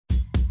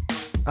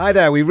Hi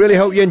there, we really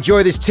hope you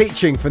enjoy this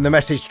teaching from the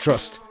Message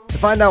Trust. To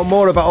find out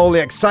more about all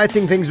the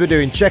exciting things we're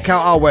doing, check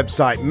out our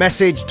website,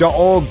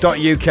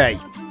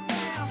 message.org.uk.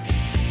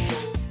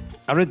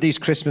 I read these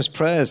Christmas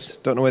prayers.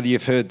 Don't know whether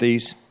you've heard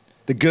these.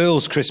 The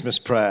girls' Christmas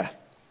prayer.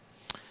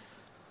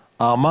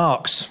 Our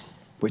Marks,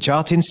 which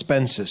art in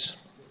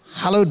Spencer's,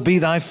 hallowed be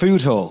thy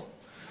food hall.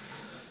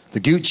 The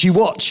Gucci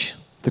watch,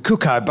 the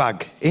Cookeye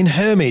bag, in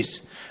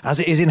Hermes, as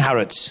it is in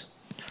Harrods.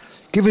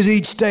 Give us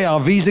each day our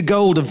Visa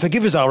Gold and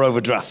forgive us our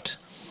overdraft,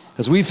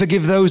 as we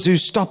forgive those who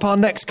stop our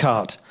next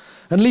card.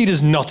 And lead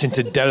us not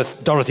into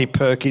Dorothy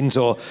Perkins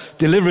or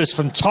deliver us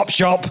from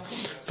Topshop.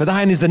 For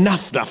thine is the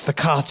Naf, the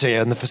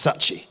Cartier and the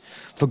Versace.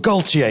 For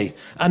Gaultier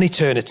and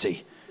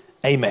eternity.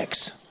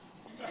 Amex.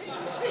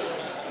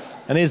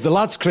 And here's the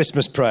lads'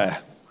 Christmas prayer.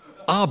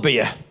 Our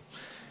beer,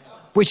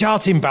 which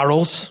art in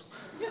barrels.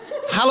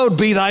 Hallowed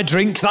be thy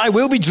drink. Thy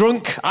will be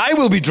drunk. I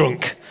will be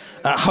drunk.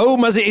 At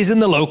home as it is in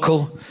the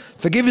local.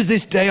 Forgive us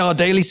this day our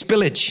daily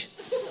spillage,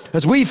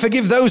 as we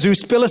forgive those who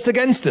spill us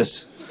against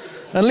us.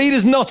 And lead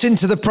us not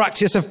into the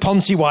practice of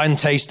Ponzi wine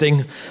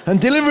tasting, and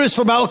deliver us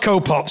from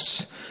Alco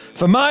Pops.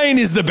 For mine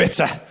is the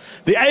bitter,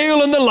 the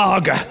ale and the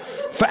lager,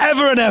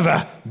 forever and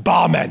ever,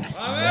 barmen.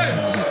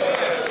 Amen.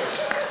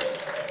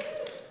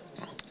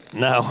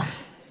 Now,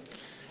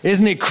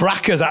 isn't it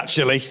crackers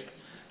actually?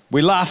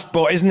 We laugh,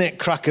 but isn't it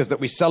crackers that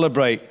we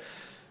celebrate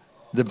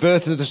the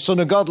birth of the Son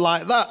of God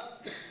like that?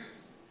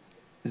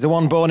 The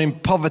one born in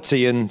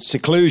poverty and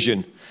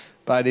seclusion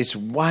by this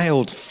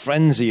wild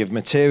frenzy of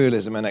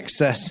materialism and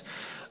excess.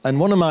 And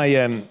one of my,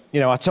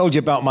 I told you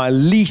about my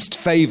least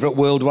favourite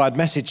worldwide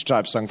Message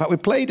Tribe song. In fact, we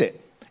played it.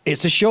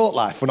 It's a Short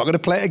Life. We're not going to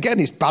play it again.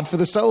 It's bad for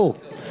the soul.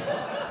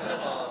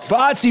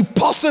 But actually,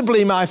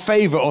 possibly my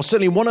favourite, or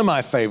certainly one of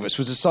my favourites,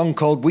 was a song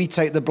called We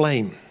Take the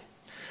Blame.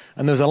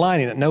 And there was a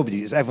line in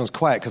it, everyone's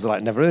quiet because they're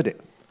like, never heard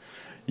it.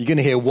 You're going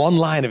to hear one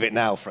line of it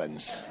now,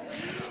 friends.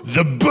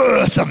 The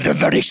birth of the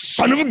very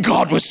Son of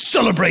God was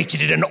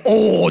celebrated in an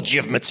orgy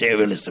of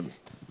materialism.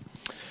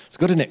 It's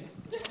good, isn't it?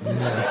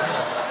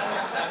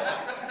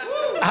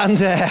 And,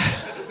 say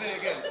it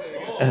again.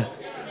 Do you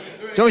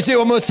want me to do it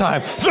one more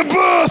time? The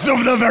birth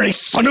of the very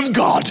Son of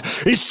God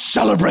is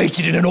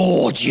celebrated in an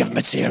orgy of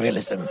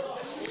materialism.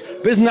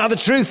 But isn't that the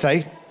truth,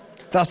 eh?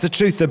 That's the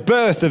truth. The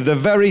birth of the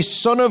very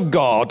Son of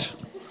God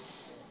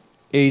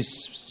is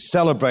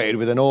celebrated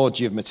with an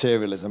orgy of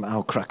materialism.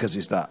 How crackers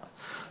is that?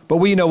 But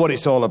we know what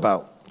it's all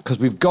about, because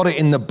we've got it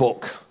in the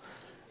book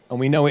and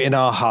we know it in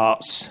our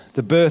hearts.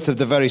 The birth of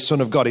the very Son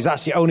of God is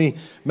actually only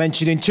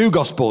mentioned in 2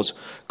 Gospels.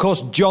 Of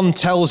course, John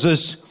tells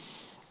us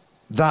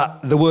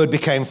that the Word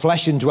became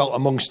flesh and dwelt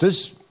amongst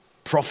us,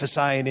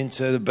 prophesying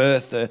into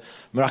the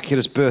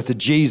miraculous birth of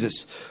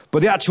Jesus.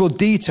 But the actual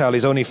detail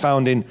is only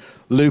found in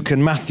Luke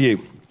and Matthew.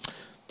 I'm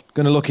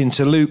going to look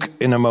into Luke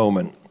in a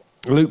moment.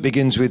 Luke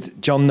begins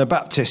with John the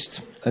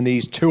Baptist and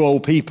these 2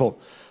 old people,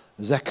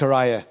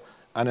 Zechariah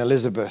and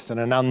Elizabeth, and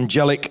an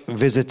angelic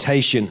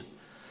visitation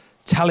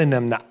telling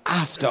them that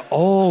after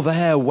all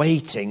their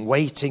waiting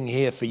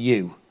here for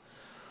you,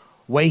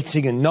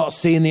 waiting and not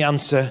seeing the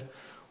answer,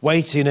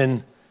 waiting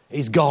and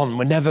he's gone,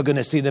 we're never going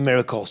to see the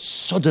miracle.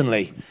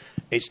 Suddenly,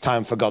 it's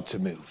time for God to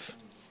move.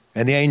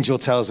 And the angel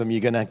tells them,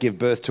 you're going to give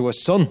birth to a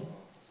son,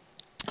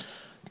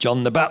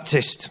 John the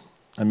Baptist.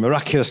 And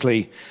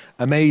miraculously,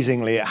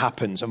 amazingly, it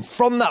happens. And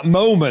from that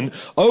moment,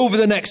 over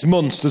the next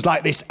months, there's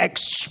like this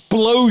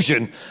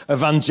explosion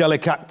of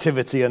angelic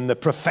activity and the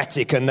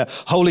prophetic and the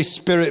Holy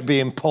Spirit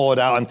being poured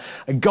out.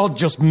 And God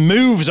just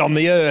moves on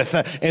the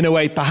earth in a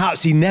way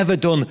perhaps he never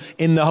done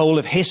in the whole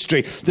of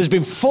history. There's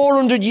been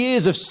 400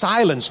 years of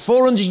silence,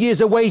 400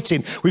 years of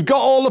waiting. We've got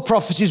all the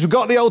prophecies. We've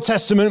got the Old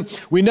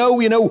Testament. We know,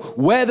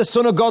 where the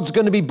Son of God's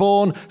going to be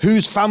born,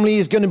 whose family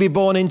he's going to be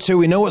born into.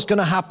 We know what's going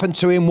to happen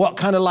to him, what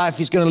kind of life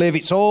he's going to live.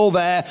 It's all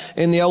there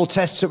in the Old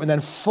Testament. And then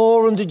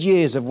 400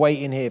 years of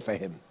waiting here for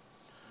him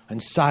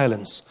and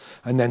silence.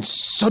 And then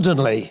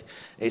suddenly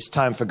it's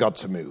time for God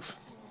to move.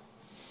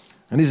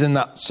 And isn't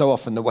that so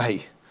often the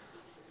way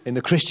in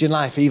the Christian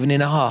life, even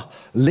in our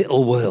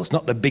little worlds,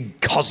 not the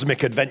big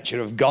cosmic adventure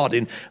of God,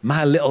 in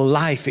my little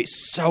life,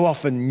 it's so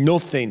often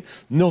nothing,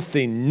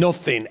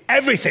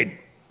 everything.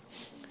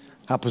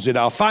 Happens with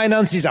our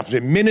finances, happens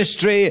with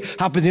ministry,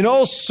 happens in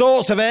all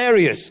sorts of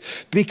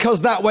areas,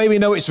 because that way we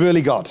know it's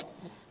really God.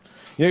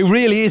 It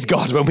really is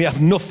God when we have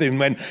nothing,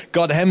 when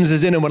God hems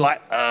us in and we're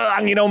like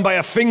hanging on by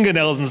our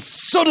fingernails, and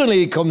suddenly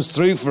he comes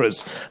through for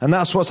us. And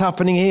that's what's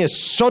happening here.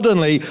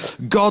 Suddenly,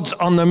 God's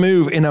on the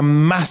move in a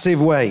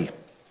massive way.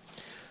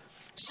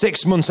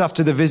 6 months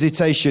after the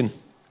visitation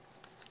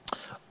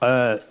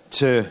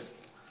to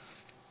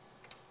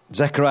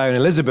Zechariah and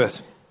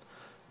Elizabeth,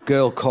 a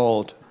girl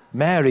called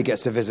Mary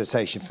gets a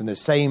visitation from the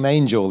same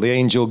angel, the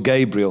angel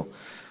Gabriel,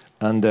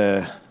 and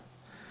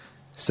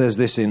says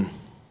this in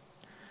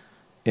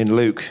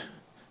Luke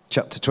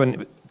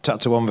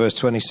chapter 1, verse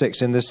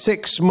 26. In the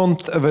 6th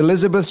month of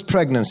Elizabeth's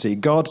pregnancy,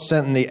 God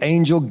sent the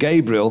angel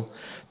Gabriel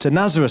to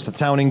Nazareth, the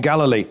town in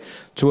Galilee,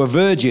 to a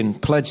virgin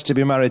pledged to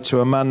be married to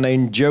a man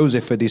named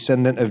Joseph, a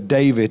descendant of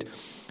David.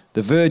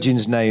 The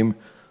virgin's name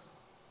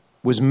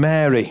was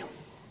Mary.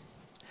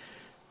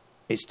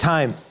 It's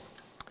time.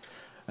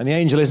 And the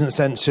angel isn't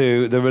sent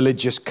to the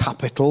religious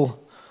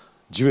capital,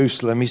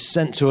 Jerusalem. He's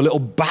sent to a little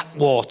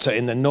backwater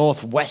in the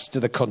northwest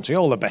of the country.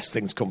 All the best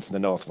things come from the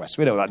northwest.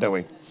 We know that, don't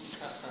we?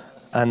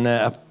 And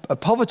a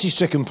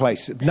poverty-stricken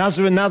place.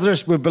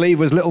 Nazareth, we believe,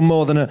 was little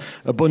more than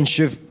a bunch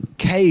of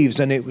caves,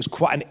 and it was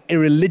quite an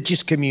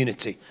irreligious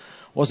community.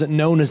 Wasn't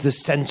known as the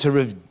centre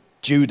of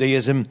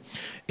Judaism.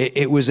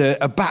 It was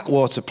a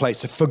backwater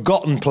place, a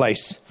forgotten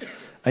place.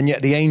 And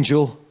yet the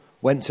angel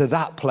went to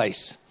that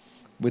place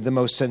with the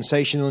most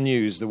sensational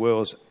news the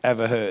world's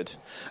ever heard.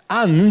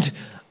 And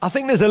I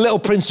think there's a little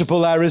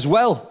principle there as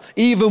well.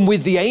 Even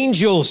with the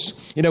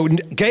angels,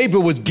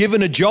 Gabriel was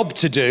given a job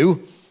to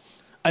do,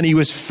 and he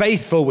was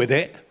faithful with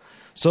it.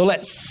 So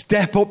let's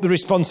step up the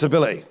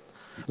responsibility.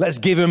 Let's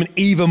give him an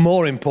even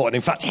more important.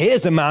 In fact,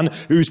 here's a man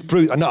who's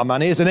proved, not a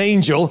man, here's an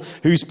angel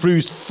who's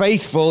proved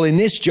faithful in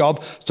this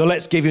job. So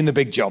let's give him the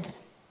big job.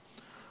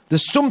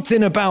 There's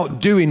something about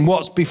doing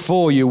what's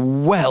before you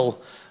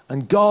well,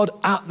 and God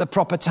at the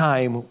proper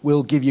time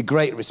will give you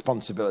great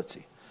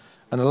responsibility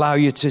and allow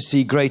you to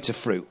see greater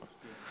fruit.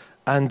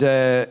 And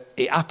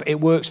it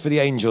works for the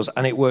angels,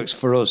 and it works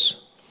for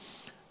us.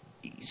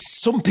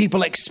 Some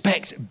people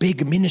expect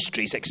big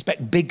ministries,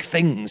 expect big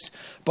things,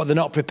 but they're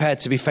not prepared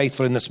to be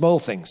faithful in the small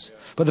things.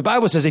 But the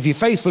Bible says if you're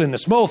faithful in the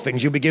small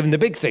things, you'll be given the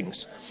big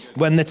things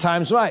when the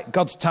time's right.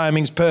 God's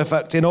timing's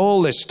perfect in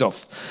all this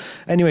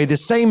stuff. Anyway, the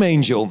same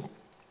angel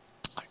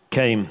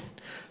came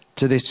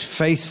to this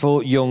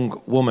faithful young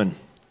woman.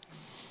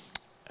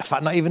 In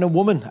fact, not even a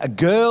woman, a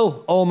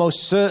girl,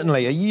 almost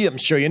certainly. I'm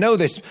sure you know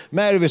this.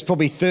 Mary was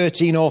probably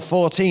 13 or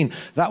 14.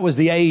 That was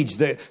the age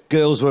that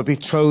girls were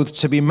betrothed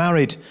to be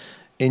married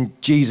in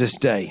Jesus'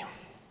 day.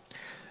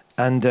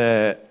 And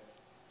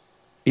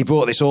he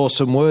brought this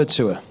awesome word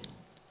to her.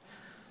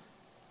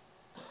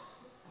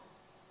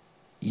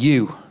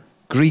 You,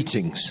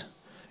 greetings,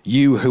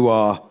 you who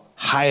are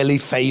highly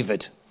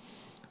favoured.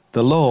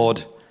 The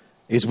Lord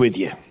is with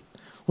you.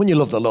 Wouldn't you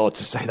love the Lord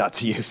to say that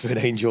to you through an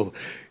angel?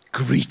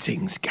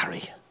 Greetings,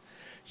 Gary.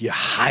 You're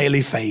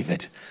highly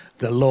favoured.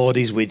 The Lord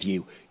is with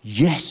you.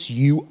 Yes,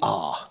 you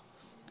are.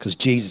 Because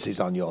Jesus is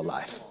on your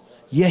life.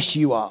 Yes,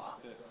 you are.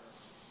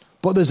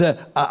 But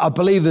I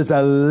believe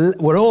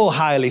we're all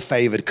highly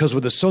favoured because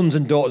we're the sons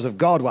and daughters of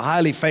God. We're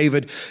highly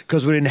favoured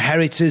because we're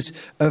inheritors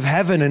of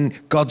heaven,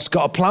 and God's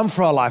got a plan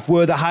for our life.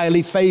 We're the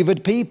highly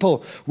favoured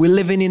people. We're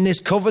living in this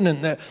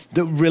covenant that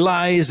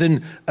relies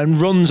and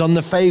runs on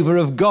the favour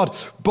of God.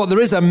 But there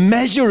is a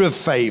measure of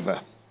favour,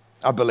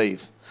 I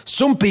believe.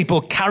 Some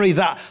people carry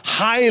that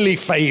highly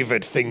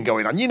favoured thing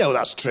going on. You know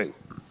that's true.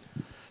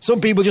 Some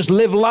people just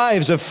live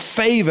lives of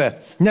favour,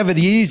 never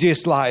the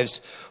easiest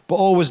lives, but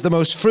always the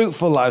most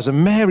fruitful lives.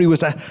 And Mary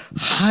was a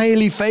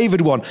highly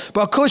favoured one.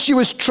 But of course she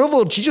was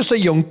troubled. She's just a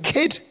young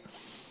kid.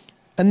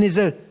 And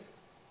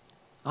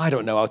I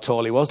don't know how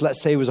tall he was.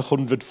 Let's say he was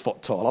 100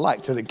 foot tall. I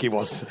like to think he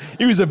was.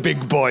 He was a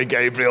big boy,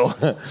 Gabriel.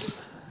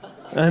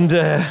 And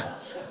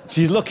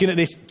she's looking at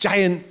this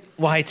giant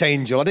white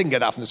angel. I didn't get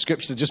that from the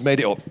scriptures. I just made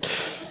it up.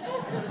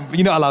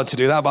 You're not allowed to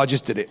do that, but I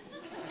just did it.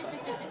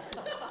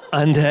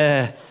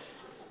 And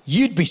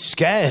you'd be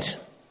scared.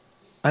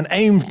 And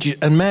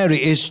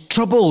Mary is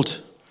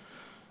troubled.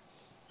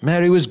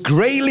 Mary was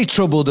greatly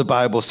troubled, the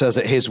Bible says,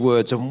 at his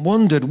words, and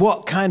wondered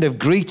what kind of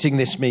greeting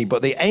this meant.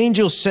 But the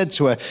angel said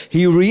to her,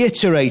 he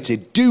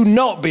reiterated, do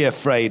not be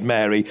afraid,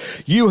 Mary.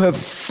 You have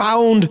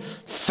found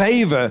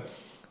favour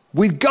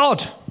with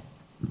God.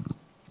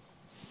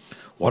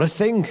 What a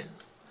thing.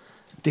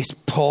 This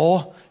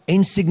poor,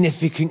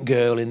 insignificant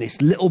girl in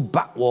this little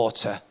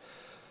backwater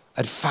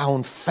had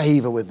found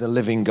favour with the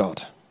living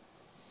God.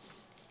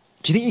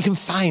 Do you think you can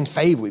find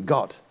favour with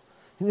God?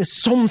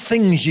 There's some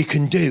things you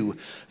can do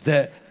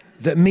that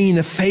mean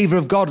the favour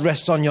of God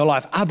rests on your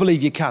life. I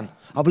believe you can.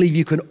 I believe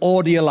you can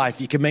order your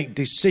life. You can make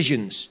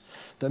decisions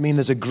that mean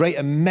there's a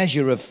greater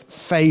measure of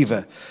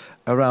favour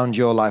around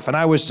your life. And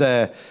I was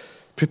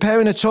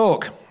preparing a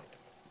talk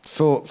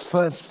for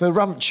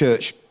Ramp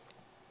Church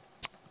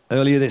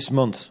earlier this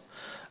month.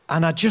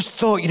 And I just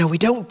thought, we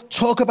don't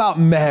talk about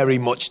Mary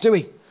much, do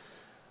we?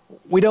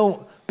 We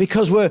don't,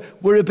 because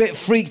we're a bit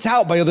freaked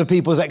out by other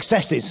people's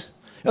excesses.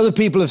 Other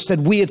people have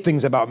said weird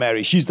things about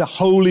Mary. She's the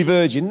Holy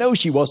Virgin. No,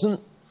 she wasn't.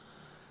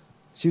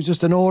 She was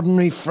just an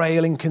ordinary,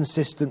 frail,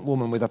 inconsistent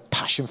woman with a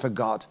passion for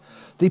God.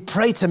 They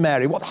pray to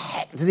Mary. What the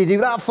heck do they do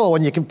that for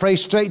when you can pray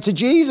straight to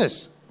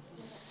Jesus?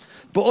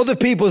 But other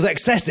people's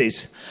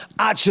excesses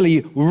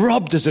actually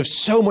robbed us of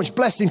so much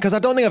blessing, because I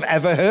don't think I've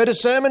ever heard a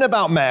sermon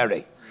about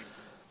Mary.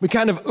 We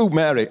kind of,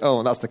 Mary.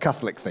 Oh, that's the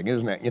Catholic thing,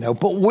 isn't it?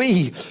 But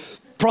we,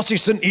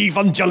 Protestant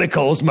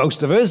evangelicals,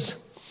 most of us,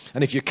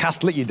 and if you're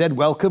Catholic, you're dead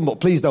welcome, but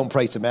please don't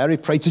pray to Mary,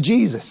 pray to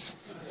Jesus.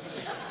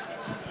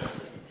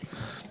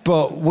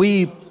 But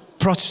we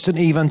Protestant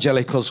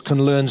evangelicals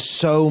can learn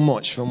so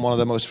much from one of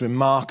the most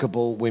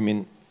remarkable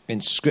women in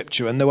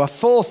Scripture. And there were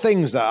 4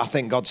 things that I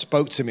think God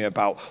spoke to me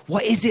about.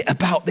 What is it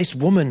about this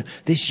woman,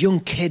 this young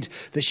kid,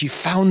 that she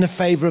found the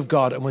favour of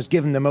God and was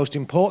given the most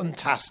important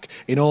task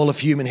in all of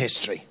human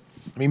history?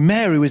 I mean,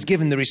 Mary was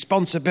given the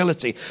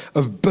responsibility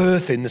of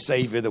birthing the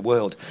Saviour of the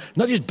world.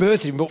 Not just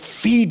birthing him, but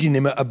feeding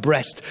him at her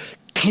breast,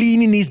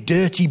 cleaning his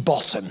dirty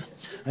bottom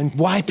and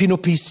wiping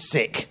up his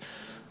sick.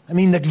 I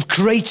mean, the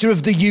creator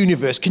of the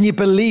universe. Can you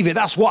believe it?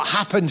 That's what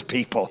happened,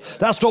 people.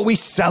 That's what we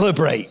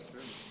celebrate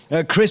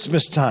at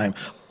Christmas time.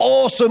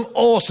 Awesome,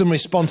 awesome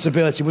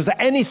responsibility. Was there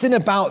anything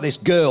about this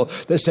girl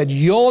that said,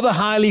 you're the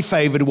highly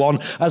favoured one,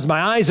 as my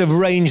eyes have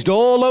ranged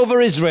all over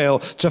Israel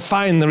to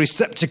find the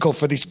receptacle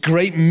for this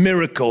great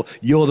miracle,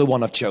 you're the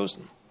one I've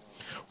chosen?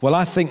 Well,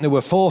 I think there were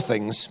 4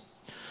 things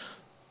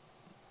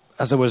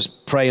as I was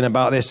praying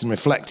about this and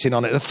reflecting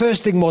on it. The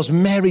first thing was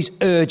Mary's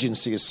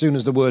urgency as soon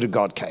as the word of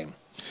God came.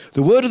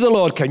 The word of the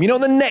Lord came. You know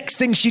the next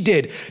thing she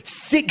did?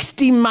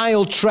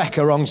 60-mile trek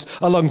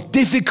along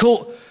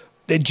difficult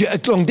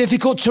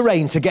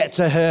terrain to get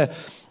to her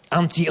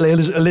Auntie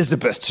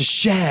Elizabeth to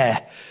share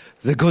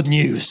the good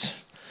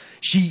news.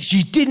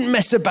 She didn't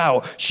mess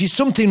about.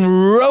 Something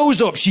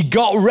rose up. She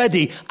got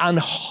ready and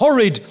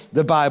hurried,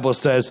 the Bible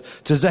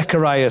says, to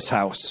Zechariah's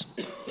house.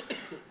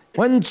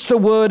 Once the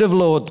word of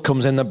Lord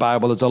comes in the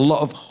Bible, there's a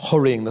lot of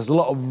hurrying. There's a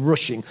lot of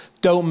rushing.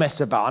 Don't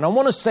mess about. And I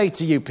want to say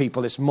to you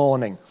people this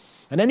morning,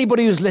 and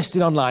anybody who's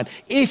listening online,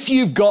 if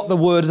you've got the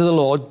word of the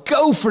Lord,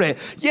 go for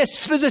it.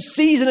 Yes, there's a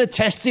season of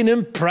testing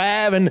and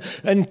prayer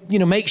and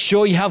make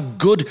sure you have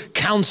good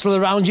counsel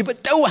around you,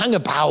 but don't hang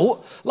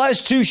about.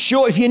 Life's too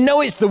short. If you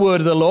know it's the word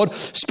of the Lord,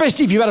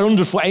 especially if you've had a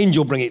 100-foot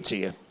angel bring it to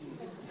you,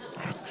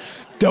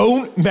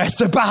 don't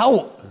mess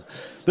about.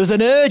 There's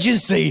an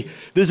urgency.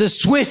 There's a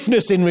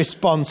swiftness in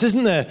response,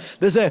 isn't there?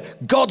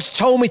 God's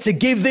told me to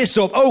give this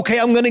up. Okay,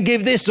 I'm going to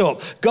give this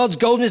up. God's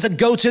told me to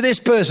go to this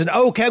person.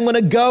 Okay, I'm going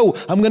to go.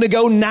 I'm going to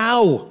go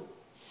now.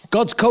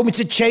 God's told me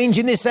to change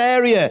in this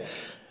area.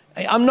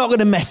 I'm not going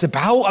to mess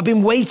about. I've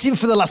been waiting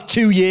for the last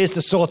 2 years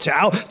to sort it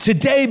out.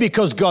 Today,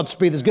 because God's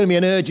speed, there's going to be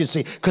an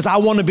urgency because I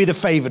want to be the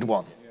favoured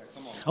one.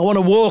 I want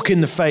to walk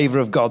in the favour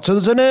of God. So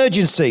there's an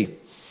urgency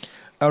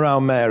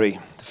around Mary.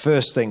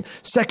 First thing.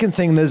 Second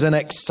thing, there's an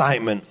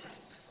excitement.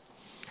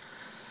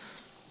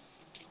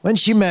 When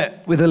she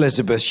met with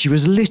Elizabeth, she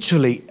was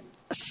literally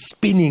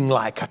spinning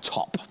like a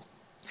top.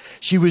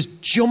 She was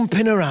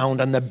jumping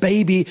around and the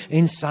baby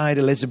inside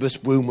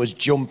Elizabeth's womb was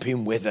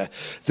jumping with her.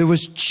 There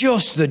was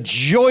just the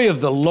joy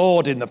of the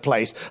Lord in the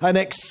place, an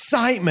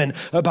excitement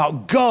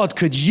about God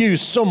could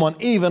use someone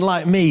even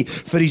like me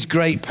for these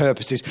great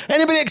purposes.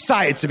 Anybody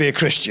excited to be a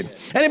Christian?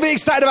 Anybody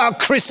excited about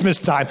Christmas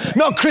time?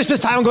 Not Christmas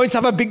time, I'm going to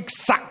have a big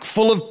sack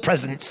full of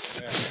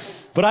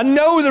presents. But I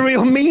know the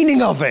real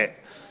meaning of it.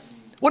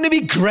 Wouldn't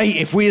it be great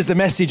if we as the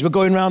Message were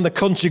going around the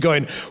country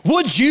going,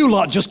 would you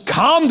lot just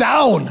calm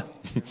down?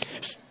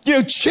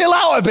 Chill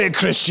out a bit,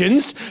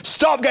 Christians.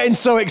 Stop getting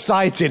so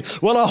excited.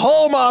 Well, a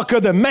hallmark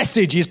of the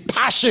Message is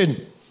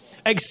passion,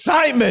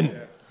 excitement.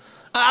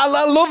 I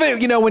love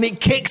it, when it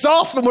kicks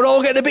off and we're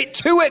all getting a bit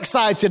too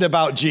excited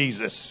about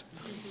Jesus.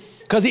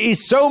 Because it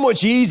is so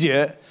much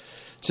easier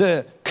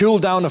to cool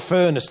down a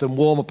furnace than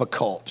warm up a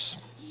corpse.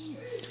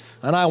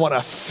 And I want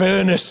a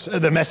furnace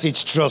at the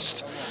Message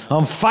Trust.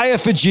 On fire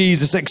for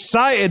Jesus,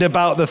 excited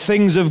about the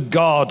things of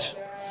God.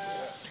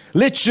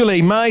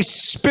 Literally, my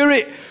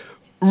spirit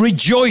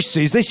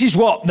rejoices. This is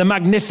what the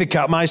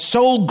Magnificat, my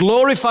soul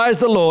glorifies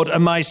the Lord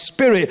and my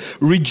spirit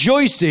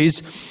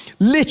rejoices,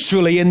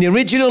 literally in the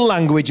original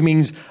language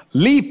means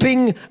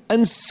leaping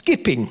and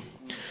skipping,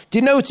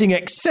 denoting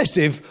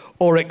excessive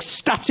or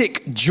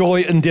ecstatic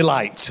joy and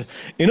delight.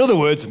 In other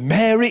words,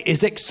 Mary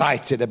is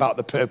excited about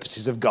the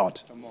purposes of God.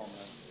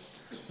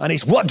 And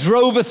it's what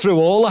drove her through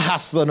all the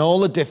hassle and all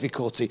the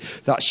difficulty,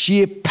 that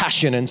sheer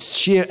passion and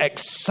sheer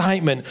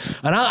excitement.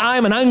 And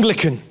I'm an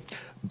Anglican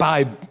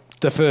by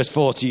the first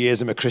 40 years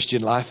of my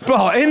Christian life.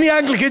 But in the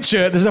Anglican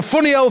church, there's a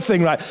funny old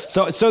thing, right?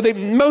 So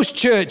most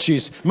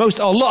churches,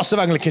 lots of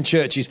Anglican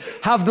churches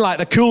have like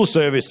the cool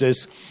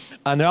services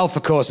and their Alpha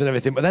course and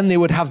everything, but then they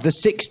would have the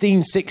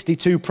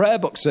 1662 prayer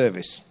book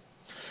service,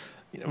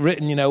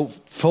 written,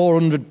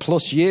 400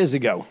 plus years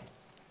ago.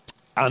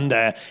 And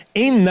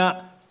in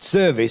that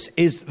service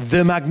is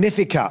the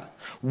Magnificat.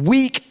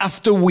 Week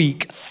after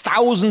week,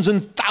 thousands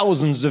and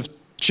thousands of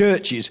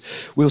churches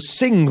will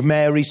sing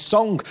Mary's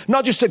song,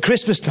 not just at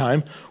Christmas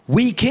time,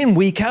 week in,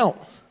 week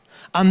out.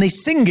 And they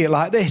sing it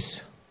like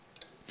this.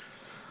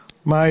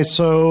 My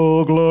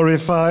soul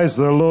glorifies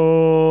the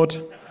Lord,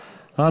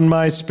 and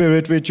my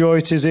spirit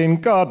rejoices in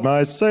God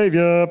my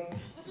Saviour,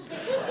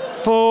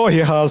 for he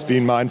has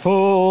been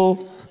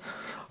mindful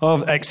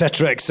of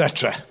etc.,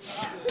 etc.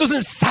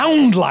 Doesn't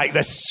sound like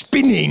they're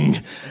spinning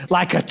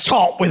like a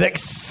top with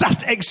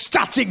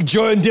ecstatic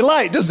joy and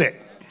delight, does it?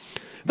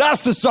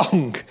 That's the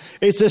song.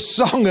 It's a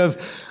song of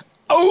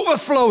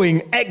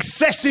overflowing,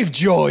 excessive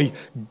joy.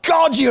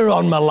 God, you're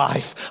on my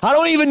life. I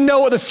don't even know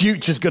what the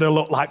future's going to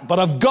look like, but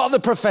I've got the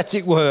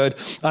prophetic word.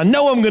 I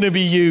know I'm going to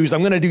be used.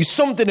 I'm going to do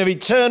something of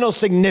eternal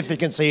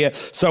significance here.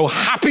 So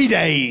happy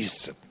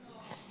days.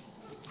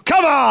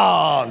 Come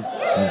on.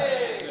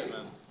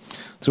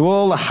 Through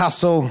all the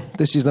hassle,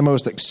 this is the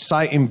most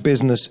exciting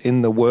business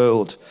in the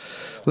world.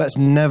 Let's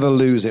never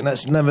lose it.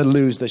 Let's never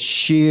lose the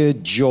sheer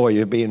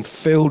joy of being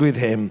filled with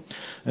him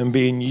and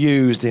being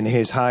used in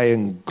his high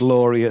and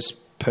glorious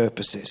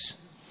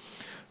purposes.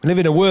 We live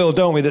in a world,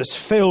 don't we, that's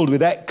filled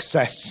with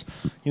excess.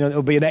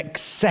 There'll be an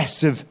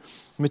excess of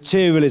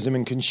materialism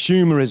and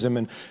consumerism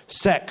and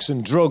sex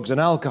and drugs and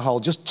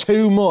alcohol, just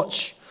too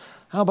much.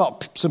 How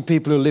about some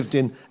people who lived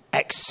in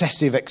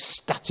excessive,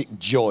 ecstatic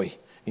joy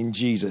in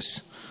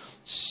Jesus?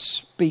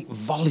 Speak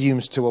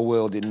volumes to a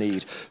world in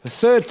need. The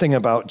third thing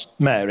about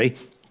Mary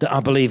that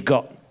I believe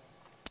got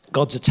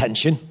God's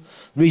attention,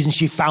 the reason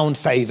she found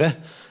favour,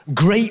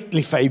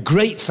 great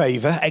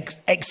favour,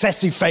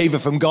 excessive favour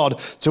from God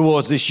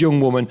towards this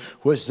young woman,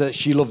 was that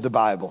she loved the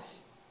Bible.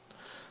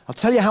 I'll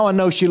tell you how I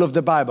know she loved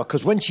the Bible,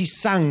 because when she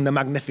sang the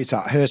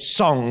Magnificat, her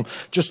song,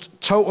 just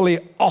totally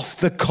off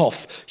the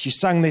cuff, she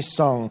sang this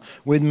song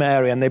with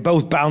Mary, and they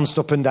both bounced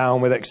up and down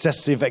with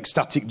excessive,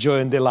 ecstatic joy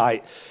and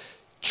delight.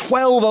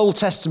 12 Old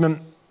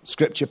Testament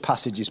scripture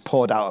passages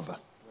poured out of her.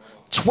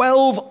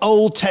 12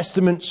 Old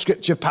Testament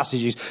scripture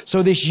passages.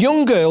 So this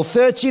young girl,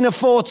 13 or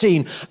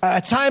 14,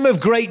 at a time of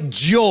great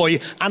joy,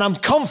 and I'm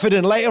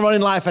confident later on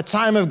in life, a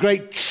time of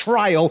great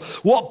trial,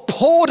 what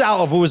poured out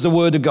of her was the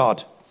Word of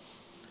God.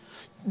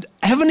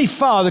 Heavenly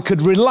Father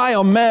could rely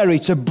on Mary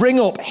to bring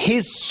up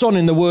his son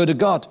in the Word of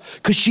God,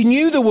 because she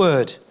knew the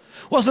Word.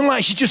 It wasn't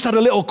like she just had a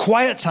little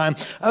quiet time.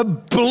 Her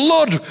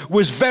blood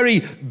was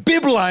very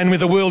bibline with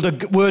the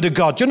Word of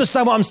God. Do you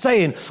understand what I'm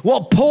saying?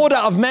 What poured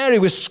out of Mary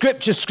was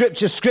scripture,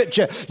 scripture,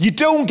 scripture. You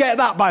don't get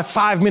that by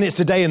 5 minutes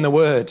a day in the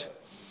Word.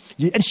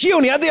 And she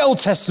only had the Old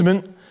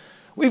Testament.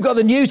 We've got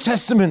the New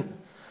Testament.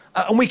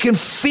 And we can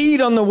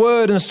feed on the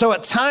Word. And so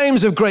at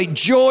times of great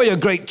joy, of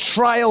great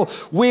trial,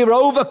 we're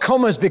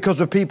overcomers because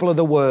we're people of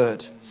the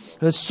Word.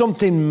 There's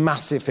something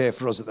massive here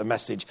for us at the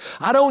Message.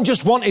 I don't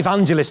just want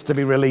evangelists to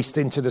be released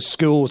into the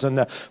schools and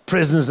the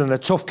prisons and the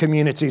tough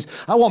communities.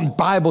 I want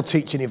Bible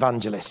teaching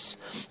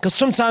evangelists. Because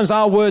sometimes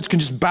our words can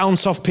just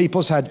bounce off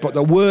people's heads, but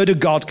the Word of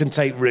God can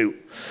take root.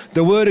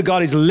 The Word of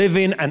God is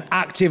living and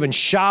active and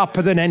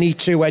sharper than any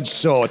two-edged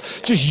sword.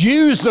 Just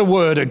use the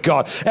Word of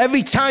God.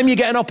 Every time you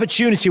get an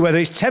opportunity, whether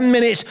it's 10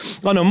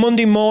 minutes on a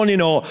Monday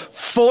morning or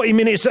 40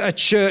 minutes at a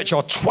church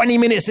or 20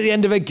 minutes at the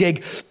end of a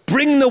gig,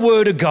 bring the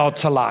Word of God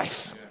to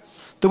life.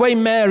 The way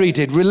Mary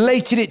did,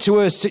 related it to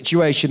her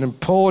situation and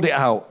poured it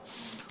out.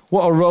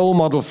 What a role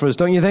model for us,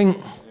 don't you think?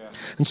 Yeah.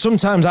 And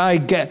sometimes I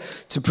get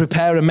to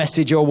prepare a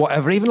message or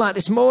whatever, even like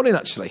this morning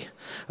actually.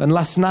 And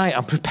last night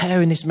I'm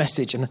preparing this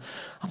message and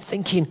I'm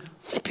thinking,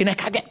 flipping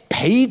heck, I get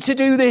paid to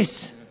do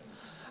this.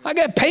 I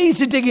get paid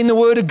to dig in the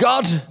Word of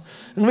God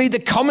and read the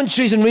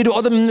commentaries and read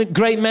what other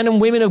great men and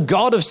women of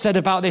God have said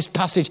about this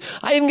passage.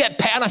 I even get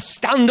paid and I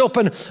stand up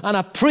and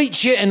I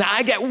preach it and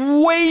I get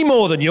way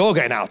more than you're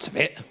getting out of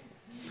it.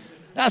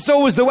 That's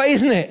always the way,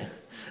 isn't it?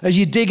 As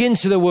you dig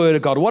into the Word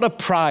of God, what a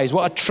prize,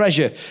 what a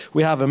treasure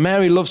we have. And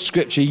Mary loves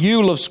Scripture,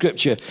 you love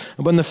Scripture.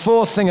 And then the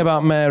fourth thing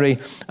about Mary,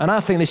 and I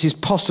think this is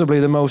possibly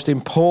the most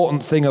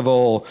important thing of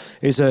all,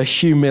 is her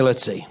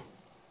humility.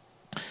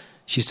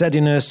 She said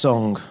in her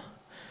song,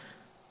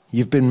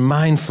 "You've been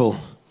mindful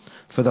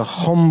for the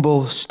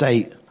humble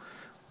state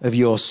of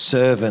your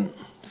servant.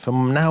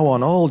 From now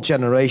on, all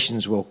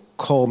generations will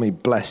call me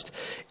blessed."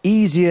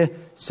 Easier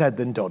said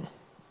than done.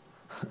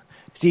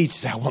 It's easy to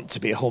say, I want to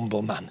be a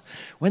humble man.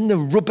 When the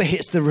rubber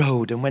hits the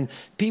road and when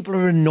people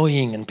are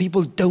annoying and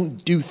people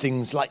don't do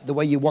things like the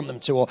way you want them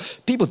to, or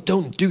people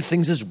don't do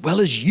things as well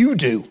as you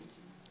do,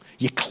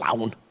 you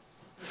clown.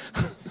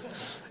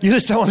 You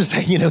understand what I'm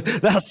saying?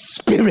 That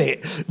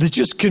spirit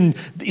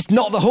that it's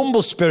not the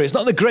humble spirit. It's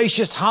not the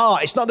gracious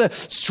heart. It's not the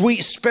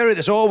sweet spirit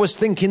that's always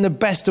thinking the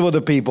best of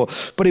other people.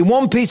 But in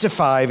 1 Peter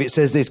 5, it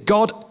says this: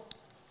 God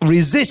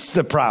resists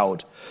the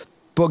proud,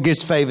 but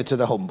gives favor to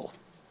the humble.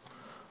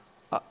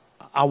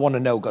 I want to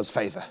know God's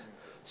favor.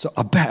 So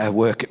I better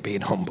work at being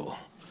humble.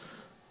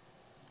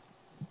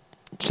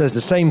 It says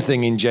the same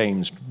thing in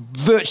James,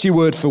 virtually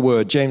word for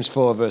word, James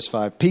 4 verse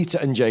 5. Peter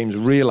and James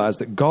realized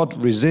that God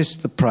resists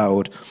the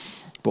proud,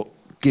 but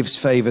gives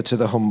favor to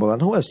the humble. I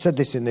know I've said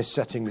this in this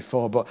setting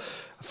before, but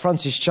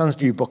Francis Chan's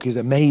new book is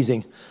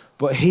amazing.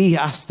 But he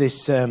asked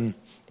this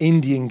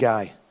Indian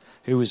guy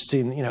who was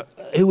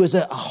who was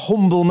a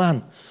humble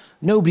man.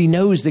 Nobody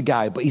knows the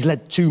guy, but he's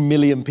led 2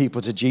 million people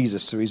to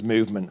Jesus through his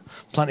movement,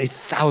 planted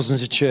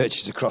thousands of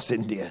churches across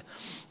India.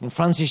 And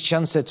Francis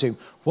Chan said to him,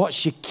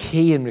 "What's your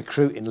key in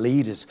recruiting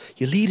leaders?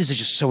 Your leaders are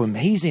just so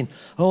amazing.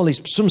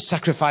 Some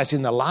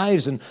sacrificing their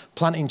lives and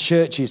planting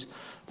churches."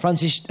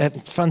 Francis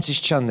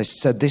Chan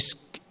said, this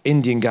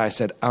Indian guy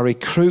said, "I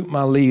recruit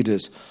my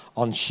leaders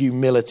on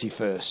humility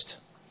first."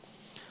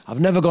 I've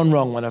never gone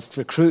wrong when I've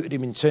recruited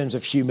him in terms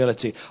of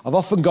humility. I've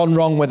often gone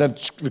wrong when I've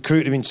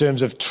recruited him in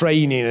terms of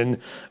training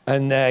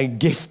and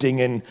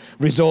gifting and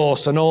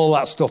resource and all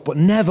that stuff, but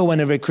never when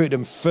I've recruited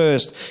him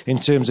first in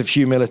terms of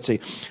humility.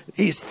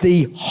 It's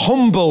the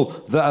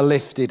humble that are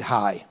lifted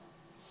high.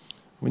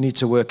 We need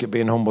to work at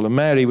being humble. And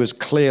Mary was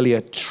clearly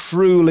a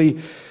truly,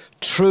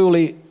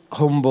 truly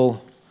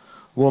humble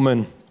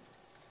woman.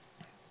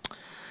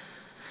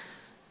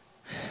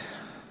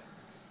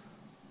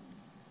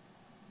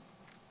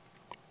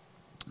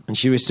 And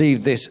she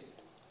received this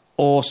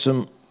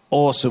awesome,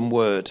 awesome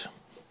word.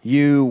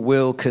 You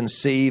will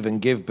conceive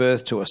and give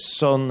birth to a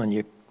son, and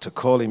you're to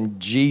call him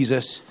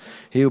Jesus.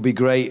 He'll be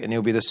great, and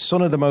he'll be the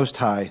Son of the Most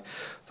High.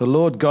 The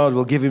Lord God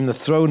will give him the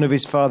throne of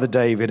his father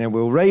David, and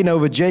will reign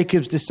over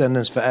Jacob's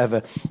descendants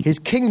forever. His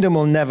kingdom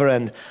will never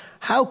end.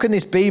 How can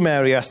this be,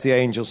 Mary? Asked the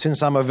angel.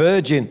 Since I'm a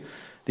virgin.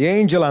 The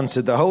angel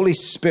answered, the Holy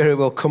Spirit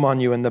will come on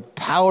you, and the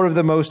power of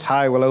the Most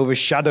High will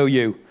overshadow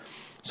you.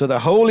 So the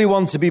Holy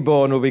One to be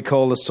born will be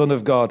called the Son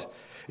of God.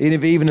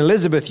 Even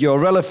Elizabeth,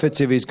 your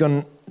relative, is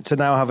going to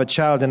now have a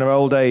child in her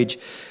old age.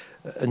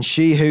 And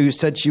she who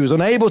said she was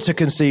unable to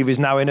conceive is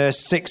now in her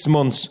 6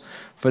 months.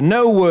 For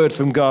no word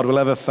from God will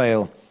ever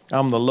fail.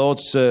 I'm the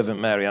Lord's servant,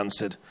 Mary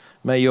answered.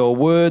 May your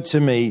word to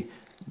me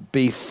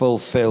be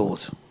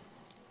fulfilled.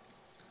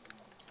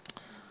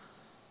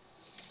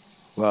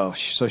 Well,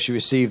 so she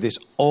received this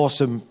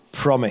awesome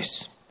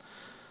promise.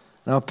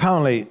 Now,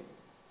 apparently,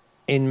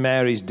 in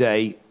Mary's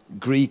day,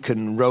 Greek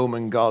and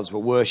Roman gods were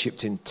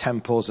worshipped in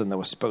temples, and there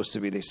was supposed to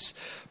be this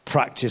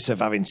practice of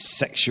having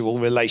sexual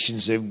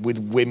relations with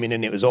women,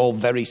 and it was all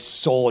very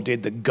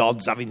sordid, the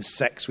gods having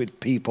sex with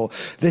people.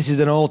 This is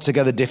an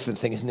altogether different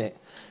thing, isn't it?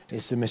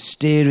 It's a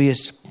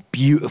mysterious,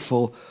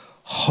 beautiful,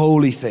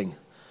 holy thing.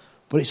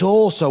 But it's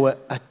also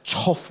a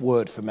tough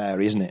word for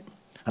Mary, isn't it?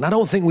 And I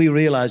don't think we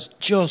realise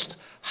just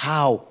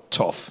how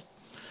tough.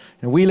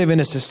 You know, we live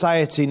in a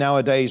society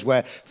nowadays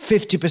where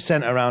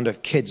 50% around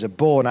of kids are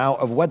born out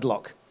of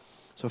wedlock.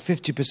 So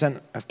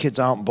 50% of kids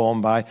aren't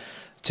born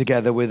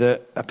together with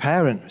a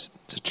parent.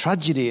 It's a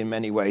tragedy in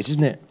many ways,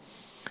 isn't it?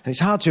 And it's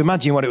hard to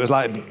imagine what it was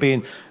like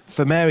being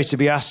for Mary to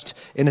be asked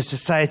in a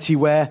society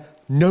where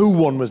no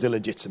one was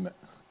illegitimate.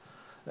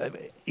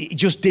 It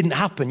just didn't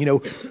happen. You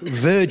know,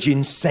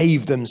 virgins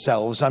saved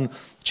themselves and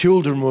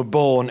children were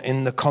born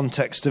in the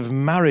context of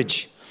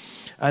marriage.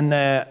 And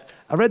I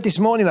read this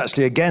morning,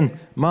 actually, again,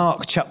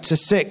 Mark chapter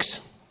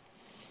 6.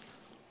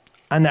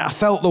 And I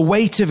felt the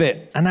weight of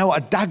it and how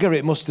a dagger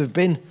it must have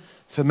been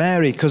for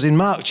Mary. Because in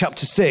Mark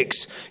chapter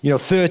 6,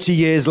 30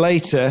 years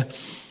later,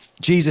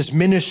 Jesus'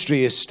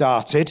 ministry has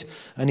started,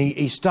 and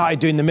he started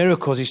doing the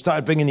miracles. He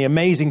started bringing the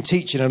amazing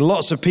teaching, and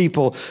lots of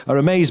people are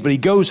amazed. But he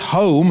goes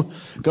home,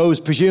 goes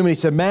presumably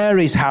to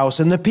Mary's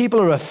house, and the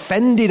people are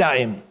offended at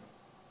him.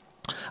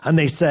 And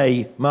they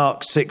say,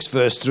 Mark 6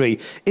 verse 3,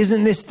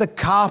 isn't this the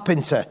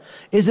carpenter?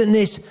 Isn't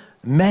this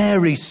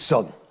Mary's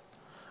son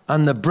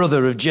and the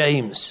brother of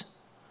James?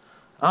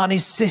 Aren't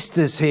his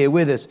sisters here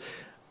with us?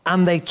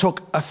 And they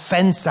took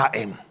offense at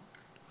him.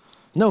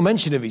 No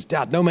mention of his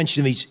dad, no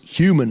mention of his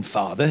human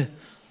father,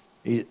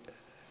 his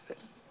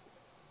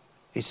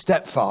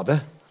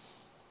stepfather,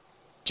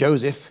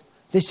 Joseph.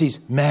 This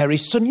is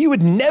Mary's son. You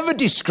would never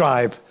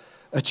describe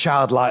a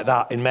child like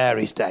that in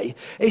Mary's day.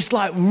 It's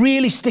like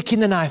really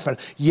sticking the knife in.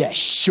 Yeah,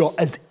 sure,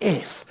 as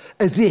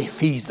if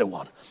he's the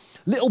one.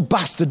 Little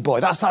bastard boy,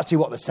 that's actually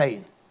what they're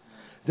saying.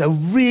 They're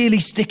really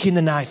sticking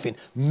the knife in.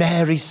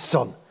 Mary's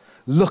son.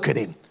 Look at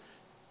him.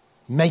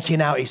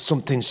 Making out he's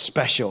something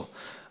special.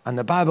 And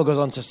the Bible goes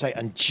on to say,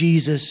 and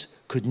Jesus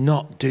could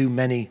not do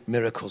many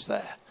miracles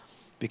there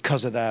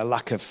because of their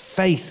lack of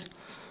faith.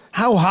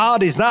 How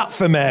hard is that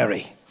for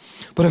Mary?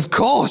 But of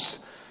course,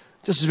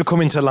 just as we're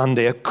coming to land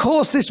here, of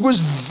course this was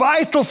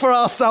vital for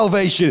our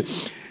salvation.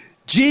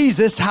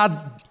 Jesus had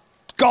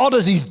God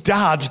as his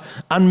dad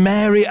and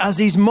Mary as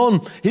his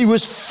mum. He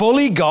was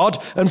fully God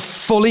and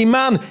fully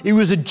man. He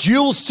was a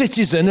dual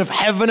citizen of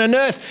heaven and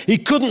earth. He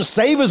couldn't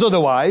save us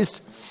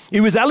otherwise.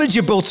 He was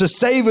eligible to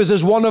save us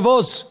as one of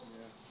us.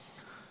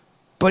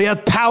 But he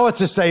had power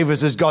to save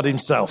us as God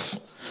himself.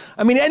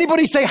 I mean,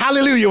 anybody say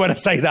hallelujah when I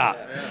say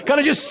that? Can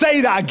I just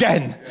say that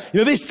again?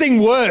 This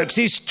thing works.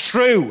 It's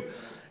true.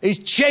 It's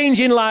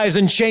changing lives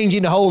and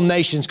changing whole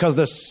nations because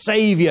the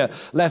Saviour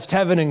left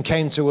heaven and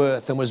came to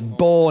earth and was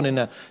born in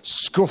a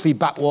scruffy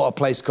backwater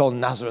place called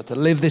Nazareth to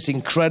live this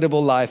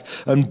incredible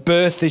life and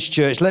birth this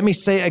church. Let me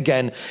say it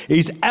again.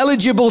 He's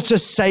eligible to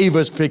save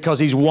us because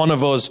he's one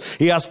of us.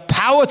 He has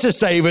power to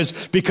save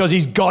us because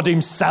he's God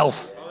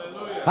himself.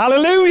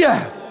 Hallelujah.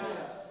 Hallelujah.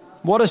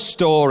 What a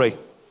story.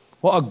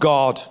 What a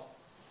God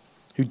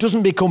who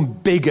doesn't become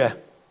bigger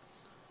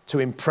to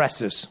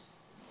impress us,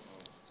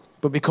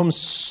 but becomes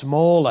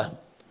smaller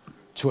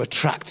to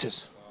attract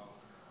us.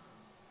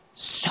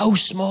 So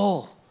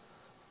small.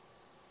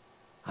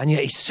 And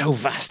yet he's so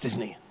vast,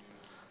 isn't he?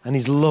 And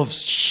his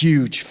love's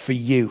huge for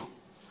you.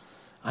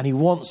 And he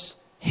wants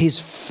his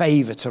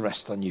favour to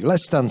rest on you.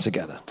 Let's stand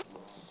together.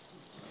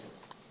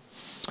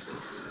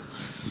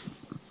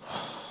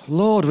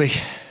 Lord, we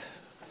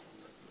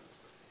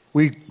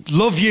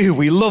love you.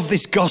 We love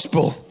this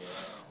gospel.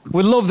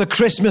 We love the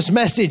Christmas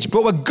message,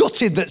 but we're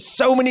gutted that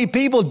so many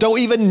people don't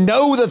even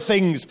know the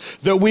things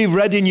that we've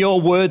read in your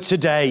word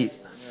today.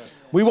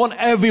 We want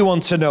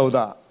everyone to know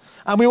that.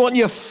 And we want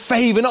your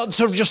favour not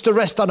to just to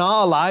rest on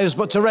our lives,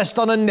 but to rest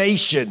on a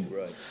nation.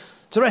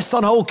 to rest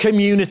on whole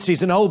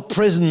communities and whole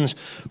prisons.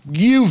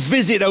 You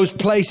visit those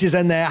places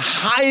and they're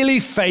highly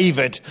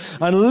favoured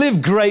and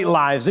live great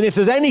lives. And if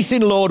there's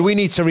anything, Lord, we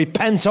need to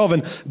repent of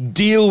and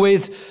deal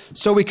with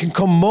so we can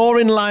come more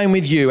in line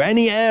with you,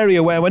 any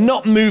area where we're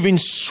not moving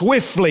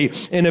swiftly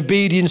in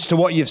obedience to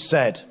what you've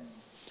said.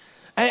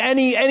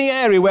 Any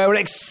area where we're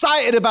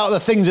excited about the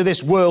things of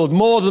this world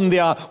more than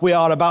we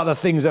are about the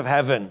things of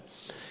heaven.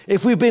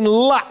 If we've been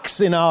lax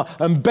and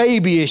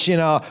babyish in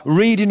our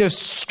reading of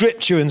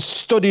Scripture and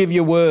study of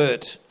your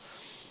word.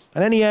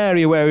 And any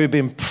area where we've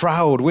been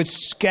proud, we're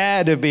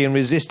scared of being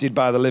resisted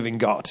by the living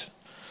God.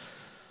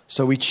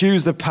 So we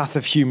choose the path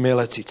of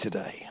humility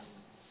today.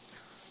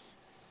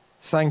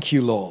 Thank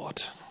you,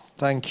 Lord.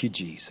 Thank you,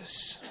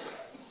 Jesus.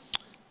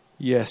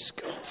 Yes,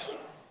 God.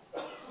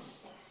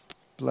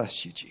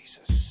 Bless you,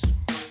 Jesus.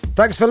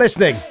 Thanks for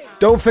listening.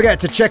 Don't forget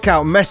to check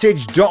out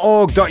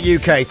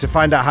message.org.uk to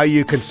find out how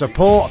you can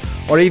support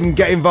or even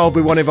get involved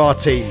with one of our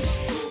teams.